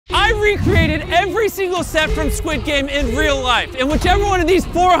recreated every single set from Squid Game in real life. And whichever one of these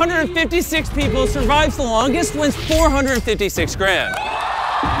 456 people survives the longest wins 456 grand.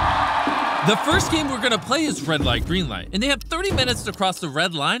 The first game we're gonna play is red light, green light. And they have 30 minutes to cross the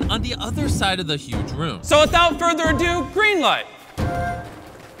red line on the other side of the huge room. So without further ado, green light.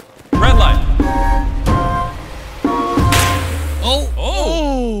 Red light.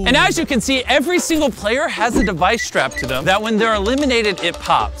 Oh. And as you can see, every single player has a device strapped to them that when they're eliminated, it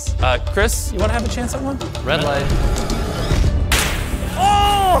pops. Chris, you wanna have a chance at one? Red light.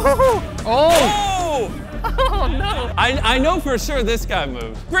 Oh! Oh! Oh no! I know for sure this guy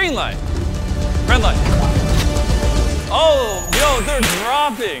moved. Green light. Red light. Oh, yo, they're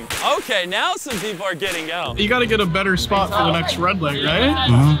dropping. Okay, now some people are getting out. You gotta get a better spot for the next red light,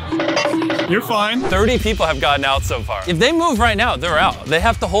 right? You're fine. 30 people have gotten out so far. If they move right now, they're out. They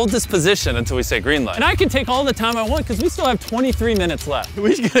have to hold this position until we say green light. And I can take all the time I want because we still have 23 minutes left.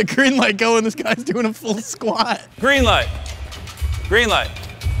 We should get a green light going. This guy's doing a full squat. Green light. Green light.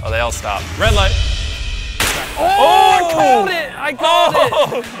 Oh, they all stopped. Red light. Oh, I called it! I called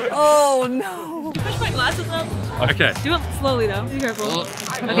it! Oh no! Push my glasses up. Okay. Do it slowly though. Be careful.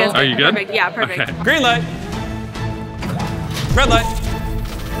 Okay. Are you good? Perfect. Yeah, perfect. Okay. Green light. Red light.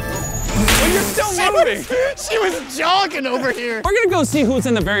 Well, you're still moving. She was jogging over here. We're gonna go see who's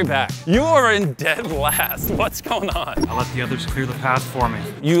in the very back. You are in dead last. What's going on? I'll let the others clear the path for me.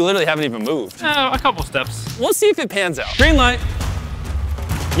 You literally haven't even moved. A couple steps. We'll see if it pans out. Green light.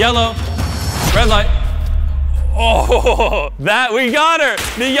 Yellow. Red light. Oh, we got her.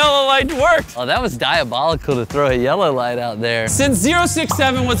 The yellow light worked. Oh, that was diabolical to throw a yellow light out there. Since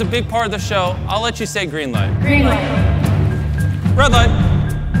 067 was a big part of the show, I'll let you say green light. Green light. Red light.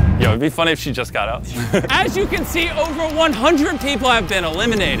 Yo, it'd be funny if she just got out. As you can see, over 100 people have been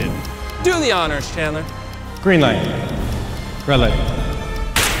eliminated. Do the honors, Chandler. Green light. Red light.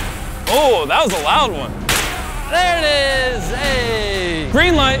 Oh, that was a loud one. There it is. Hey.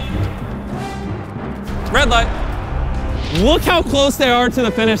 Green light. Red light. Look how close they are to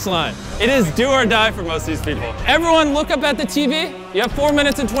the finish line. It is do or die for most of these people. Everyone look up at the TV. You have 4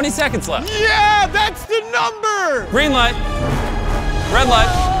 minutes and 20 seconds left. Yeah, that's the number. Green light. Red light.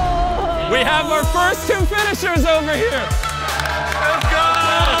 We have our first 2 finishers over here. Let's go.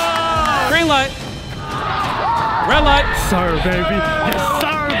 Green light. Red light. Sir, baby. Yes,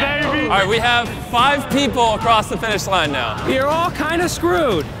 sir, baby. All right, we have 5 people across the finish line now. You're all kind of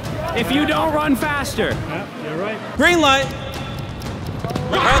screwed if you don't run faster. Yeah, you're right. Green light.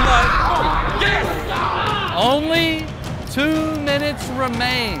 Red light. Only 2 minutes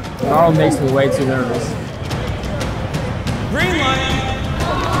remain. It all makes me way too nervous. Green light.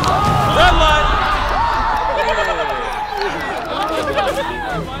 Red light.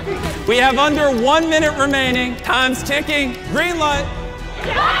 We have under 1 minute remaining. Time's ticking. Green light.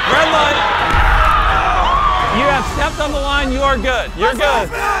 Red light. You have stepped on the line. You are good. You're good.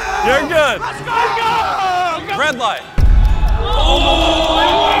 You're good. Let's go. Red light.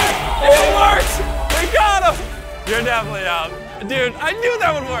 Oh, it worked. We got him. You're definitely out. Dude, I knew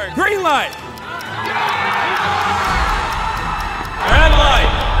that would work. Green light. Red light.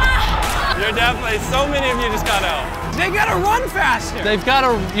 You're definitely, so many of you just got out. They gotta run faster.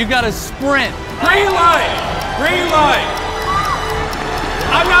 You gotta sprint. Green light. Green light.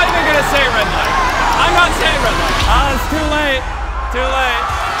 I'm not even gonna say red light. I'm not saying red light. It's too late. Too late.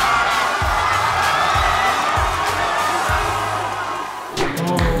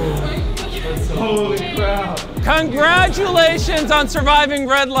 Holy crap. Congratulations on surviving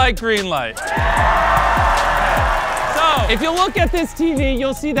red light, green light. So, if you look at this TV,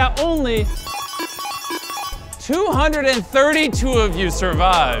 you'll see that only 232 of you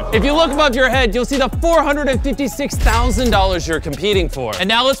survived. If you look above your head, you'll see the $456,000 you're competing for. And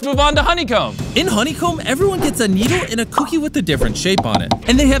now let's move on to Honeycomb. In Honeycomb, everyone gets a needle and a cookie with a different shape on it.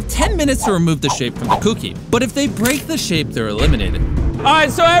 And they have 10 minutes to remove the shape from the cookie. But if they break the shape, they're eliminated. All right,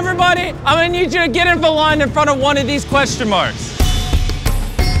 so everybody, I'm gonna need you to get in the line in front of one of these question marks.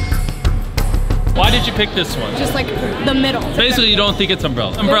 Why did you pick this one? Just like the middle. Basically, you don't think it's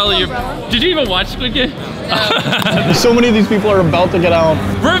umbrella. Umbrella. Did you even watch Squid Game? So many of these people are about to get out.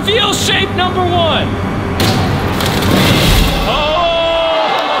 Reveal shape number 1.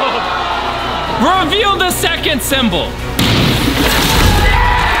 Oh! Reveal the second symbol.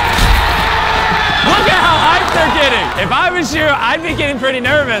 Look at how hyped they're getting. If I was you, I'd be getting pretty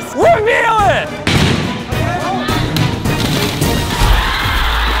nervous. Reveal it!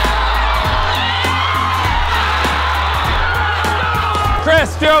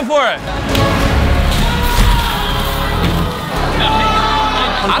 Chris, go for it.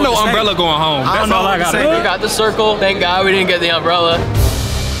 I know umbrella going home. That's all I got. We got the circle. Thank God we didn't get the umbrella.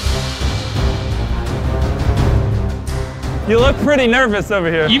 You look pretty nervous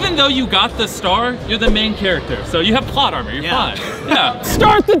over here. Even though you got the star, you're the main character. So you have plot armor, you're fine. Yeah.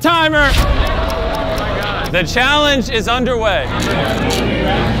 Start the timer. The challenge is underway.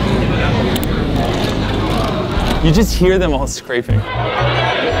 You just hear them all scraping. I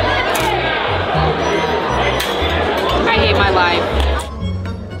hate my life.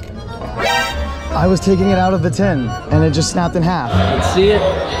 I was taking it out of the tin, and it just snapped in half. Let's see it.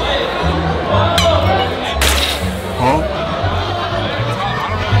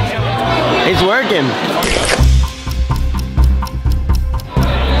 It's working.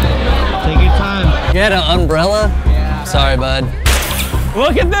 Take your time. You had an umbrella? Yeah. Sorry, bud.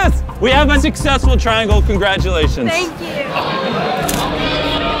 Look at this. We have a successful triangle. Congratulations. Thank you.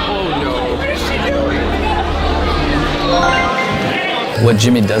 What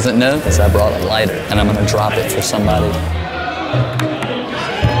Jimmy doesn't know is I brought a lighter and I'm gonna drop it for somebody.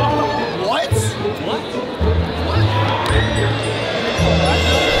 What?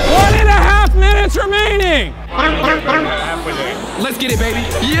 1.5 minutes remaining. Let's get it, baby.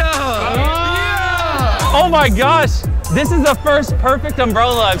 Yeah. Oh my gosh. This is the first perfect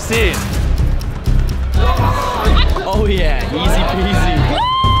umbrella I've seen. Oh yeah, easy peasy.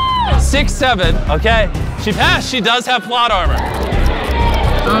 6-7, okay. She passed, she does have plot armor.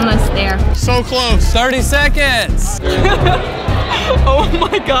 Almost there. So close. 30 seconds. Oh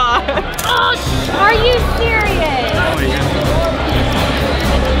my god. Oh, are you serious?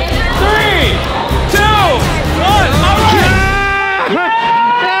 3, 2, 1, all right.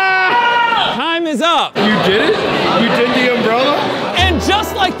 Time is up. You did it? You did the umbrella? And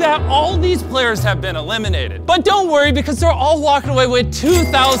just like that, all these players have been eliminated. But don't worry, because they're all walking away with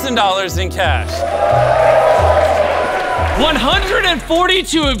 $2,000 in cash.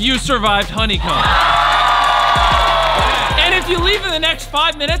 142 of you survived honeycomb. And if you leave in the next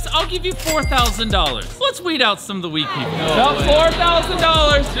 5 minutes, I'll give you $4,000. Let's weed out some of the weak people. About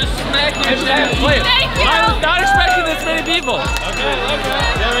 $4,000. Just smack your shit. Wait, Thank you. I was not expecting this many people. Okay,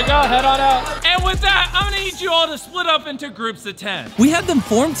 there we go, head on out. And with that, I'm gonna need you all to split up into groups of 10. We had them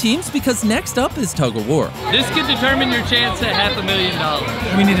form teams because next up is tug of war. This could determine your chance at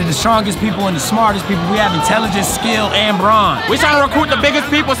 $500,000. We needed the strongest people and the smartest people. We have intelligence, skill, and brawn. We're trying to recruit the biggest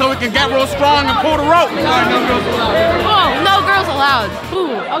people so we can get real strong and pull the rope. Oh, no girls allowed.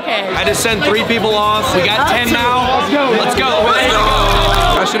 Ooh, okay. I just sent 3 people off. We got 10 now. Let's go.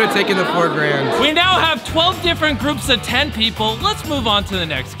 I should have taken the $4,000. We now have 12 different groups of 10 people. Let's move on to the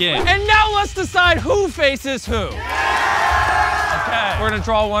next game. And now let's decide who faces who. Okay, we're gonna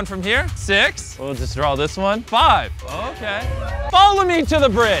draw one from here. 6, we'll just draw this one. 5, okay. Follow me to the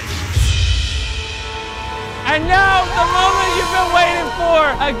bridge. And now, the moment you've been waiting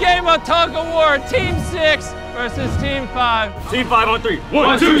for, a game of tug of war, Team 6 versus Team 5. Team 5 on 3.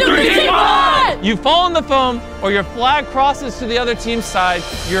 1, 2, 3, Team 5! You fall in the foam, or your flag crosses to the other team's side,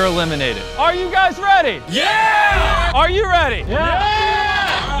 you're eliminated. Are you guys ready? Yeah! Are you ready?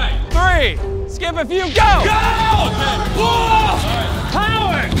 Yeah! 3, skip a few, go!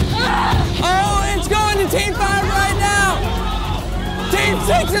 Power! Oh, it's going to Team 5 right now! Team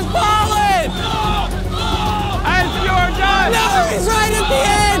 6 is falling! As you're done! No, he's right at the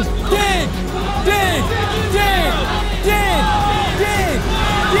end! Dig! Dig! Dig! Dig! Dig!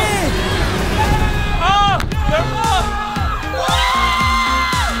 Dig! Oh, they're full!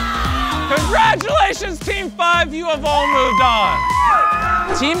 Congratulations, Team 5, you have all moved on.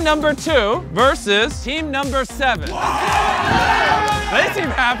 Team number 2 versus team number 7. They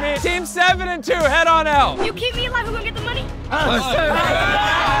seem happy. Team 7 and 2, head on out. You keep me alive, we're gonna get the money?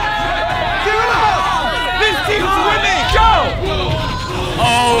 This team's winning! Go!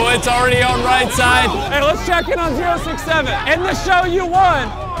 Oh, it's already on right side. Hey, let's check in on 067. In the show, you won.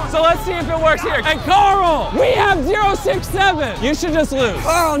 So let's see if it works here. And Carl, we have 067. You should just lose.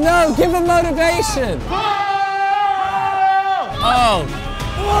 Oh no, give him motivation. Oh.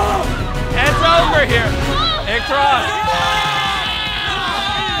 It's over here. It crossed.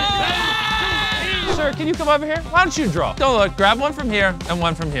 Sir, can you come over here? Why don't you draw? Don't look, grab one from here and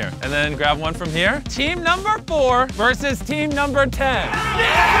one from here. And then grab one from here. Team number 4 versus team number 10.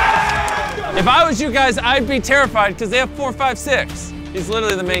 If I was you guys, I'd be terrified because they have 4, 5, 6. He's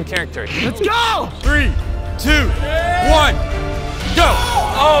literally the main character. Let's go! 3, 2, 1, go!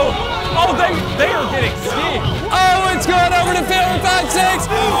 Oh, they are getting steamed. Oh, it's going over to 4, 5, 6.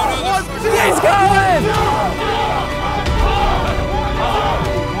 He's going!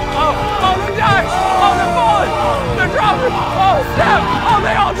 Oh, they're dying! Oh, they're falling! They're dropping! Oh, snap! Oh,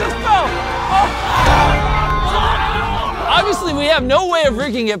 they all just fell! Oh. Obviously, we have no way of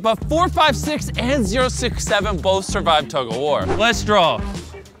rigging it, but 4, 5, 6 and 067 both survived tug of war. Let's draw.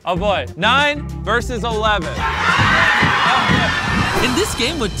 Oh boy, 9 versus 11. In this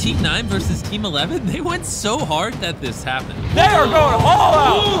game with Team 9 versus Team 11, they went so hard that this happened. They are going all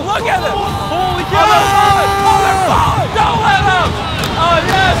out. Look at them. Holy cow. Oh, they're falling. Don't let them. Oh,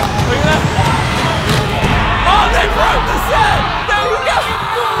 yes. Look at that. Oh, they broke the set. There you go.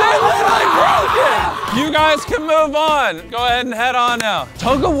 They literally broke it. You guys can move on. Go ahead and head on now.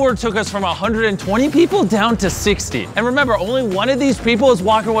 Tug of War took us from 120 people down to 60. And remember, only one of these people is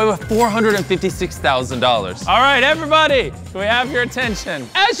walking away with $456,000. All right, everybody, we have your attention.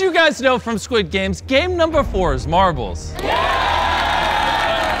 As you guys know from Squid Games, game number 4 is marbles.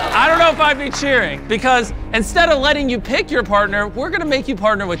 I don't know if I'd be cheering because instead of letting you pick your partner, we're gonna make you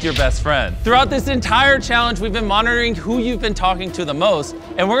partner with your best friend. Throughout this entire challenge, we've been monitoring who you've been talking to the most,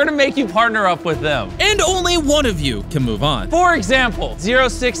 and we're gonna make you partner up with them. And only one of you can move on. For example,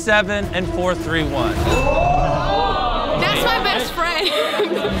 067 and 431. That's my best friend.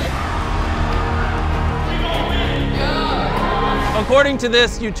 According to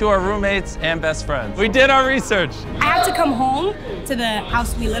this, you two are roommates and best friends. We did our research. I have to come home to the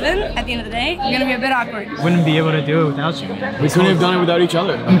house we live in at the end of the day. It's gonna be a bit awkward. Wouldn't be able to do it without you. We couldn't have done it without each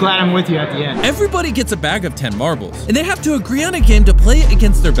other. I'm glad I'm with you at the end. Everybody gets a bag of 10 marbles, and they have to agree on a game to play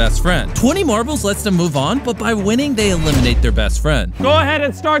against their best friend. 20 marbles lets them move on, but by winning, they eliminate their best friend. Go ahead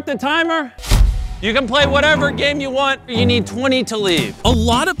and start the timer. You can play whatever game you want. You need 20 to leave. A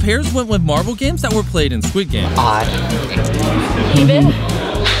lot of pairs went with marble games that were played in Squid Games. Odd. Even?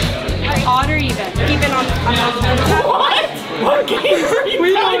 Odd or even? Even on what? What game are you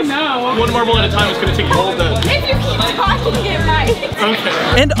We don't know. One marble at a time is going to take the whole day. If you keep talking it right.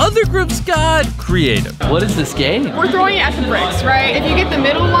 Okay. And other groups got creative. What is this game? We're throwing it at the bricks, right? If you get the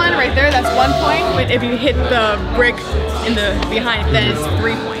middle one right there, that's 1 point. But if you hit the brick in the behind, then it's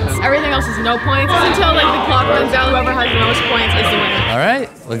 3 points. Everything else is no points until like the clock runs out. Whoever has the most points is the winner. All right,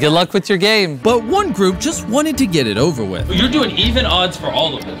 well, good luck with your game. But one group just wanted to get it over with. You're doing even odds for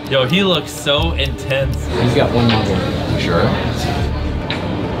all of them. Yo, he looks so intense. He's got one marble. Sure.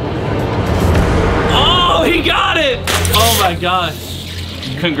 Oh, he got it! Oh my gosh.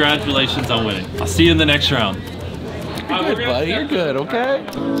 Congratulations on winning. I'll see you in the next round. You're good, buddy. You're good, okay?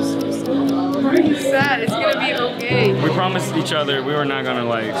 Sad. It's gonna be okay. We promised each other we were not gonna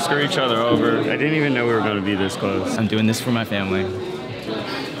like screw each other over. I didn't even know we were gonna be this close. I'm doing this for my family,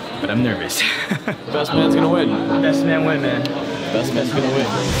 but I'm nervous. Best man's gonna win. Best man win, man. Best man's gonna win.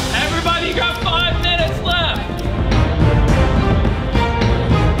 Everybody, you got 5 minutes left.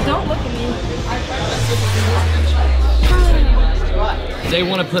 Don't look at me. They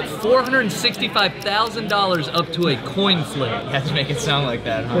want to put $465,000 up to a coin flip. You have to make it sound like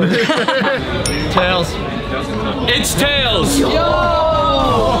that, huh? Tails. It's tails. Yo!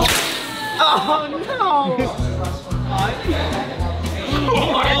 Oh no!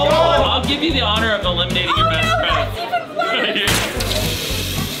 I'll give you the honor of eliminating your best friend.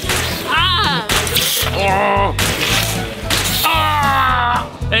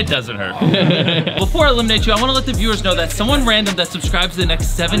 It doesn't hurt. Before I eliminate you, I want to let the viewers know that someone random that subscribes in the next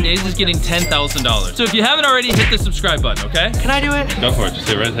 7 days is getting $10,000. So if you haven't already, hit the subscribe button, okay? Can I do it? Go for it, just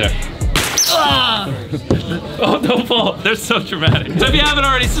sit right there. Oh, don't fall. They're so dramatic. So if you haven't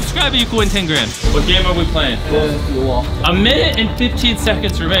already, subscribe and you can win 10 grand. What game are we playing? The wall. 1 minute and 15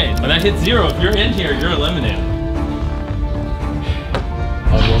 seconds remain. When that hits 0, if you're in here, you're eliminated. I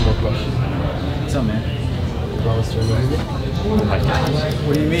have one more question. What's up, man?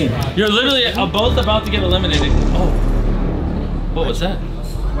 What do you mean? You're literally both about to get eliminated. Oh. What was that?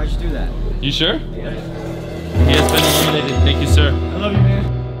 Why'd you do that? You sure? Yeah. He has been eliminated. Thank you, sir. I love you, man.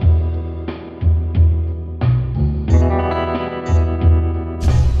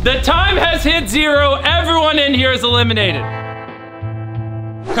 The time has hit 0. Everyone in here is eliminated.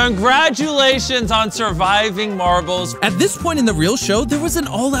 Congratulations on surviving marbles. At this point in the real show, there was an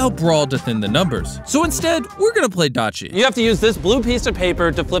all-out brawl to thin the numbers. So instead, we're gonna play Dachi. You have to use this blue piece of paper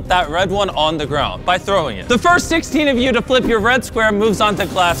to flip that red one on the ground by throwing it. The first 16 of you to flip your red square moves on to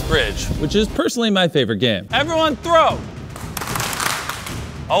glass bridge, which is personally my favorite game. Everyone throw.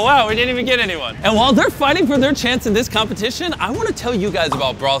 Oh wow, we didn't even get anyone. And while they're fighting for their chance in this competition, I want to tell you guys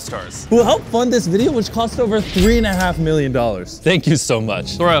about Brawl Stars, who helped fund this video, which cost over $3.5 million. Thank you so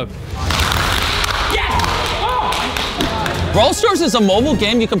much. Throw. Brawl Stars is a mobile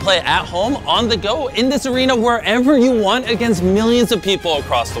game you can play at home, on the go, in this arena, wherever you want, against millions of people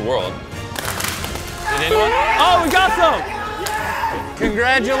across the world. Did anyone? Oh, we got some!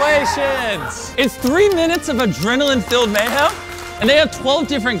 Congratulations! It's 3 minutes of adrenaline-filled mayhem, and they have 12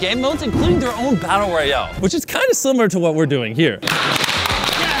 different game modes, including their own battle royale, which is kind of similar to what we're doing here.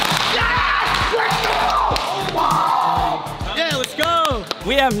 Yeah, let's go!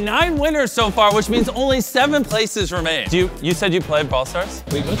 We have 9 winners so far, which means only 7 places remain. You said you played Brawl Stars?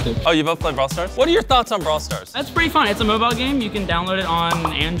 We both did. Oh, you both played Brawl Stars? What are your thoughts on Brawl Stars? That's pretty fun. It's a mobile game. You can download it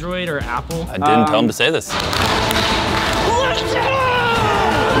on Android or Apple. I didn't tell him to say this.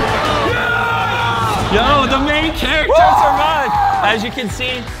 Yo, the main character survived. As you can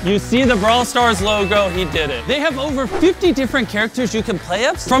see, you see the Brawl Stars logo, he did it. They have over 50 different characters you can play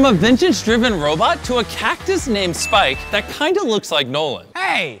as, from a vintage-driven robot to a cactus named Spike that kind of looks like Nolan.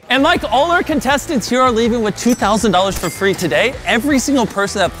 Hey! And like all our contestants here are leaving with $2,000 for free today, every single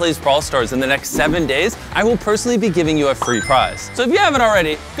person that plays Brawl Stars in the next 7 days, I will personally be giving you a free prize. So if you haven't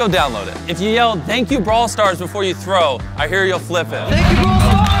already, go download it. If you yell, "Thank you, Brawl Stars," before you throw, I hear you'll flip it. Thank you, Brawl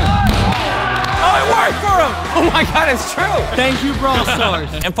Stars! Oh, it worked for him! Oh my God, it's true! Thank you, Brawl Stars.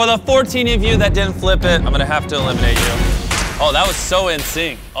 And for the 14 of you that didn't flip it, I'm gonna have to eliminate you. Oh, that was so in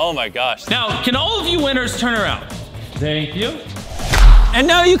sync. Oh my gosh. Now, can all of you winners turn around? Thank you. And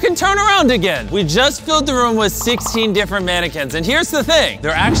now you can turn around again. We just filled the room with 16 different mannequins. And here's the thing,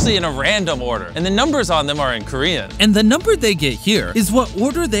 they're actually in a random order. And the numbers on them are in Korean. And the number they get here is what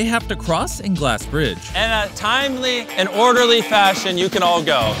order they have to cross in Glass Bridge. In a timely and orderly fashion, you can all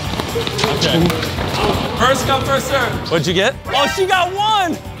go. Okay. First come, first serve. What'd you get? Oh, she got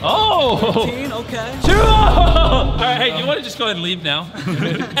 1. Oh. 15, okay. 2. All right, hey, you want to just go ahead and leave now?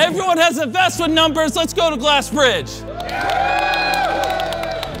 Everyone has a vest with numbers. Let's go to Glass Bridge.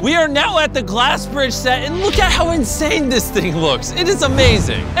 We are now at the Glass Bridge set, and look at how insane this thing looks. It is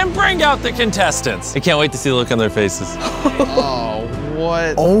amazing. And bring out the contestants. I can't wait to see the look on their faces. Oh,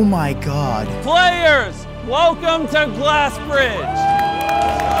 what? Oh my God. Players, welcome to Glass Bridge.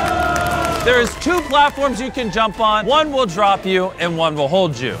 There's 2 platforms you can jump on. One will drop you, and one will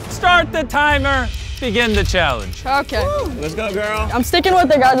hold you. Start the timer. Begin the challenge. Okay. Let's go, girl. I'm sticking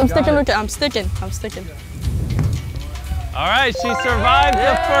with it, guys. I'm sticking with it. I'm sticking. All right, she survived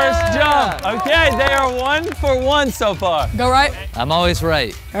the first jump. Okay, they are 1 for 1 so far. Go right. I'm always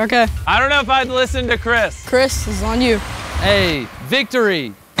right. Okay. I don't know if I'd listen to Chris. Chris, this is on you. Hey,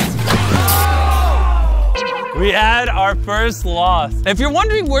 victory. We had our first loss. If you're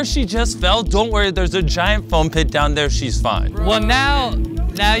wondering where she just fell, don't worry, there's a giant foam pit down there, she's fine. Well, now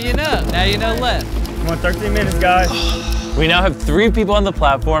you know. Now you know left. Come on, 13 minutes, guys. We now have 3 people on the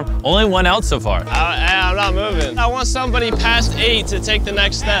platform, only 1 out so far. I'm not moving. I want somebody past 8 to take the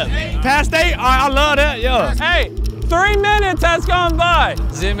next step. Past 8? All right, I love that, yeah. Hey, 3 minutes has gone by.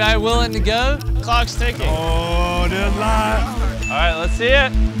 Is anybody willing to go? Clock's ticking. Oh, this line. All right, let's see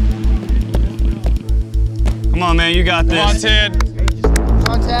it. Come on, man, you got this. Come on, Ted. Come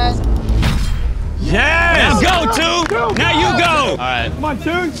on, Taz. Yeah, let's go, 2. Now you go. All right. Come on, 2.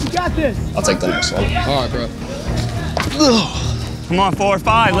 You got this. I'll take the next one. All right, bro. Come on, 4 or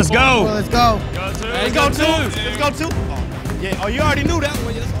 5, let's go. Let's go. Let's go, 2. Let's go, 2. Yeah, oh, you already knew that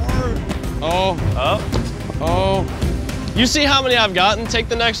one. That's hard. Oh. You see how many I've gotten? Take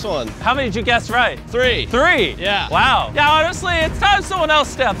the next one. How many did you guess right? 3. 3? Yeah. Wow. Yeah, honestly, it's time someone else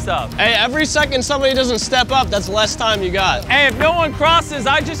steps up. Hey, every second somebody doesn't step up, that's less time you got. Hey, if no one crosses,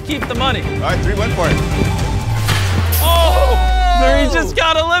 I just keep the money. All right, 3 went for it. Oh! 3 just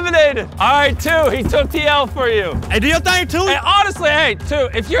got eliminated. All right, 2, he took the L for you. Hey, do your thing, 2. Hey, honestly, hey,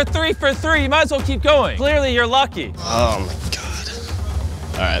 2, if you're 3 for 3, you might as well keep going. Clearly, you're lucky. Oh my God.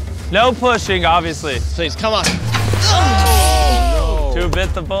 All right. No pushing, obviously. Please, come on. Oh, no. 2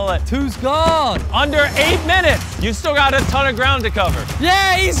 bit the bullet. 2's gone. Under 8 minutes. You still got a ton of ground to cover.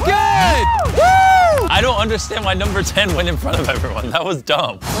 Yeah, he's good. Woo! I don't understand why number 10 went in front of everyone. That was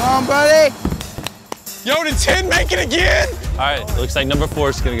dumb. Come on, buddy. Yo, did 10 make it again? All right, looks like number 4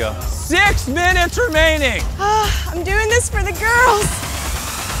 is gonna go. 6 minutes remaining. I'm doing this for the girls.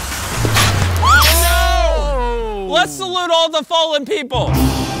 Oh, no! Let's salute all the fallen people.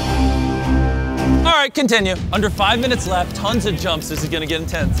 All right, continue. Under 5 minutes left, tons of jumps. This is gonna get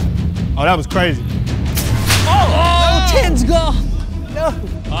intense. Oh, that was crazy. Oh! 10's gone. No.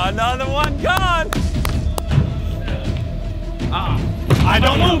 Another one gone. I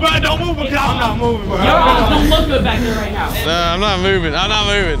don't move, bro. Don't move, because I'm not moving, bro. Your eyes don't look good back there right now. I'm not moving. I'm not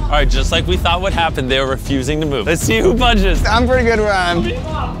moving. All right, just like we thought would happen, they were refusing to move. Let's see who budges. I'm pretty good where I am.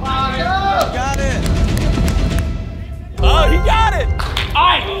 Got it. Oh, he got it. All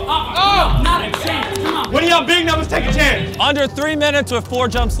right. Not a chance. Come on. One of y'all big numbers, take a chance. Under 3 minutes with 4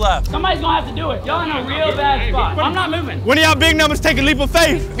 jumps left. Somebody's gonna have to do it. Y'all in a real bad spot. I'm not moving. One of y'all big numbers, take a leap of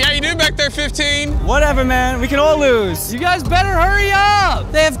faith. Yeah, you do back there, 15. Whatever, man. We can all lose. You guys better hurry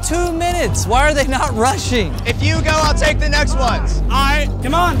up. They have 2 minutes. Why are they not rushing? If you go, I'll take the next ones. All right,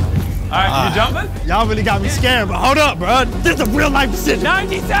 come on. All right, you jumping? Y'all really got me scared, but hold up, bro. This is a real life decision.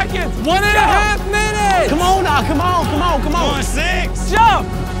 90 seconds. 1.5 minutes. minutes. Come on now, come on. Going 6. Jump.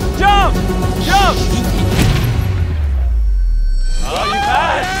 Oh, you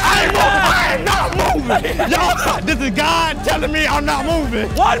passed. I am not moving. Y'all, this is God telling me I'm not moving.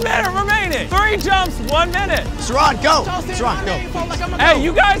 1 minute remaining. 3 jumps, 1 minute. Sherrod, go. Sherrod, go. Hey,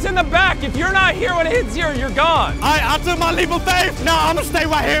 you guys in the back, if you're not here when it hits 0, you're gone. All right, I took my leap of faith. Now I'm gonna stay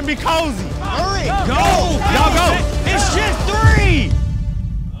right here and be cozy. Hurry. Go. Y'all go. It's just 3.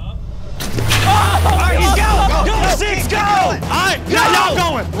 Go. 6, go. All right, now y'all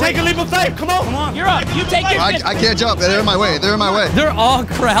going. Take a leap of faith. Come on. You're up. You take it. I can't jump. They're in my way. They're all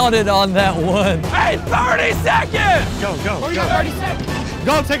crowded on that one. Hey, 30 seconds. Go. 30 seconds.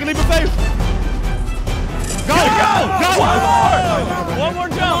 Go, take a leap of faith. Go. One more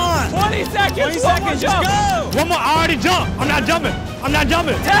jump. 20 seconds. 20 seconds, just go. One more, I already jumped. I'm not jumping. 10, 9,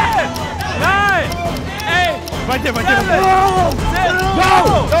 8. Right there. 7, 6,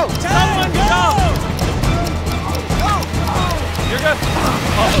 go. Someone jump. You're good.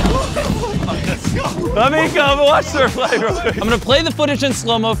 Let me come watch the replay real quick. I'm gonna play the footage in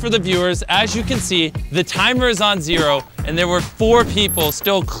slow-mo for the viewers. As you can see, the timer is on 0, and there were 4 people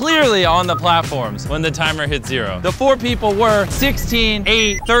still clearly on the platforms when the timer hit 0. The 4 people were 16,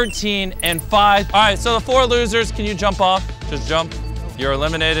 8, 13, and 5. All right, so the 4 losers, can you jump off? Just jump. You're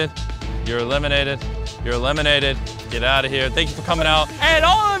eliminated. You're eliminated. Get out of here. Thank you for coming out. And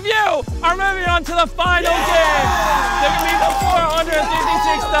all of you are moving on to the final game. They're gonna be the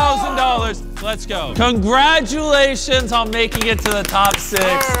 $456,000. Let's go. Congratulations on making it to the top 6.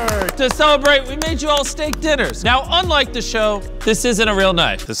 To celebrate, we made you all steak dinners. Now, unlike the show, this isn't a real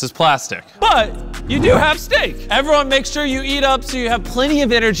knife. This is plastic. But you do have steak. Everyone make sure you eat up so you have plenty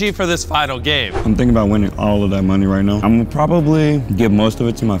of energy for this final game. I'm thinking about winning all of that money right now. I'm gonna probably give most of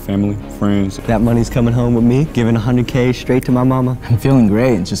it to my family, friends. That money's coming home with me, giving 100K straight to my mama. I'm feeling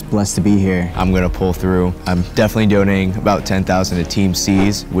great and just blessed to be here. I'm gonna pull through. I'm definitely donating about 10,000 to Team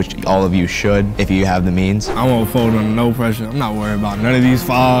C's, which all of you should if you have the means. I won't fold under no pressure. I'm not worried about none of these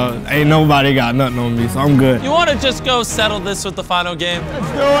falls. Ain't nobody got nothing on me, so I'm good. You want to just go settle this with the final game?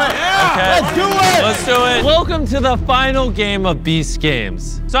 Let's do it. Yeah, okay. Let's do it. Welcome to the final game of Beast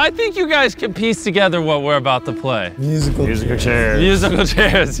Games. So I think you guys can piece together what we're about to play. Musical chairs. Musical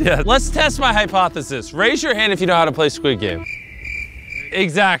chairs, yeah. Let's test my hypothesis. Raise your hand if you know how to play Squid Game.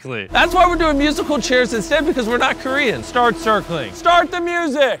 Exactly. That's why we're doing musical chairs instead, because we're not Korean. Start circling. Start the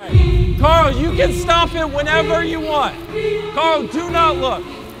music. Carl, you can stop it whenever you want. Carl, do not look.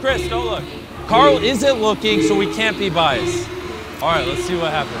 Chris, don't look. Carl isn't looking, so we can't be biased. All right, let's see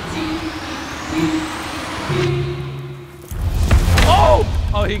what happens.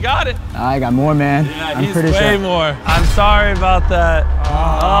 Oh, he got it. I got more, man. Yeah, he's way more. I'm sorry about that.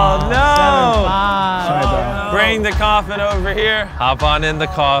 Oh, no. 7-5. Sorry, bro. Bring the coffin over here. Hop on in the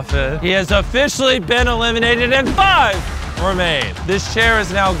coffin. He has officially been eliminated and 5 remain. This chair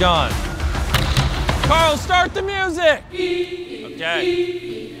is now gone. Carl, start the music. Okay.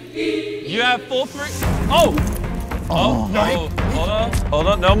 You have full free. Oh, no. Hold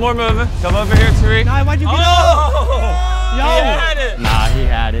on. No more moving. Come over here, Tariq. Nah, why'd you get He had it. Nah, he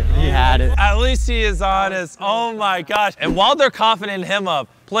had it. At least he is honest. Oh my gosh. And while they're coughing him up,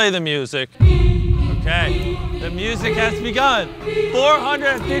 play the music. Okay, the music has begun.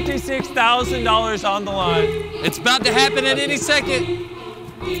 $456,000 on the line. It's about to happen at any second.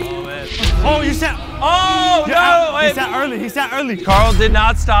 Oh, man. Oh, you said. Oh, no. He said early. Carl did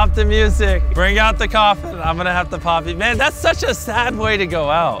not stop the music. Bring out the coffin. I'm going to have to pop it. Man, that's such a sad way to go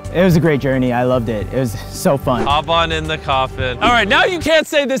out. It was a great journey. I loved it. It was so fun. Hop on in the coffin. All right, now you can't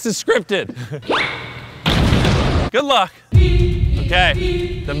say this is scripted. Good luck.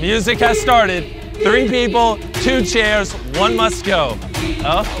 Okay, the music has started. 3 people, 2 chairs, 1 must go.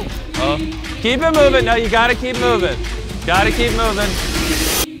 Oh. Keep it moving. No, you gotta keep moving.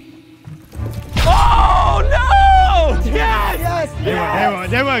 Oh, no! Yes!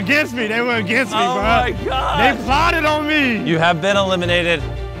 They were against me. Bro. Oh, my God. They plotted on me. You have been eliminated.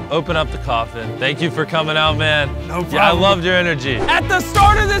 Open up the coffin. Thank you for coming out, man. No problem. Yeah, I loved your energy. At the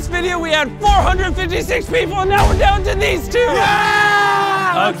start of this video, we had 456 people, and now we're down to these 2.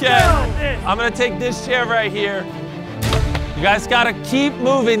 Yeah! Okay, I'm gonna take this chair right here. You guys gotta keep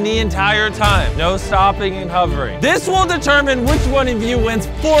moving the entire time. No stopping and hovering. This will determine which one of you wins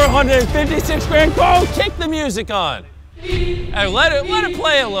 456 grand. Carl, kick the music on. Hey, let it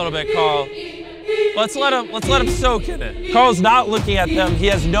play a little bit, Carl. Let's let him soak in it. Carl's not looking at them. He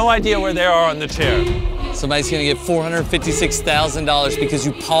has no idea where they are on the chair. Somebody's gonna get $456,000 because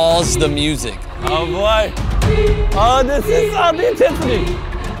you paused the music. Oh boy. Oh, this is the intensity.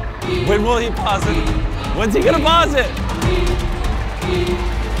 When will he pause it? When's he gonna pause it?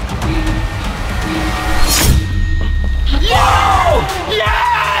 Oh!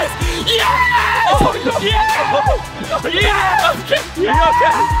 Yes! Yes! Oh, yes!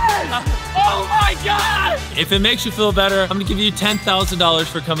 Oh my God! If it makes you feel better, I'm gonna give you $10,000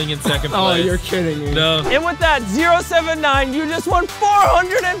 for coming in second place. Oh, you're kidding me. No. And with that 079, you just won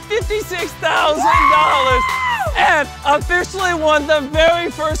 $456,000 and officially won the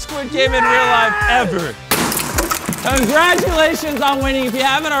very first Squid game in real life ever. Congratulations on winning. If you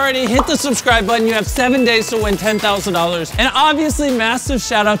haven't already, hit the subscribe button. You have 7 days to win $10,000. And obviously, massive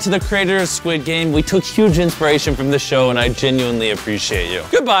shout out to the creator of Squid Game. We took huge inspiration from the show and I genuinely appreciate you.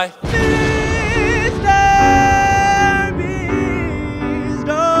 Goodbye.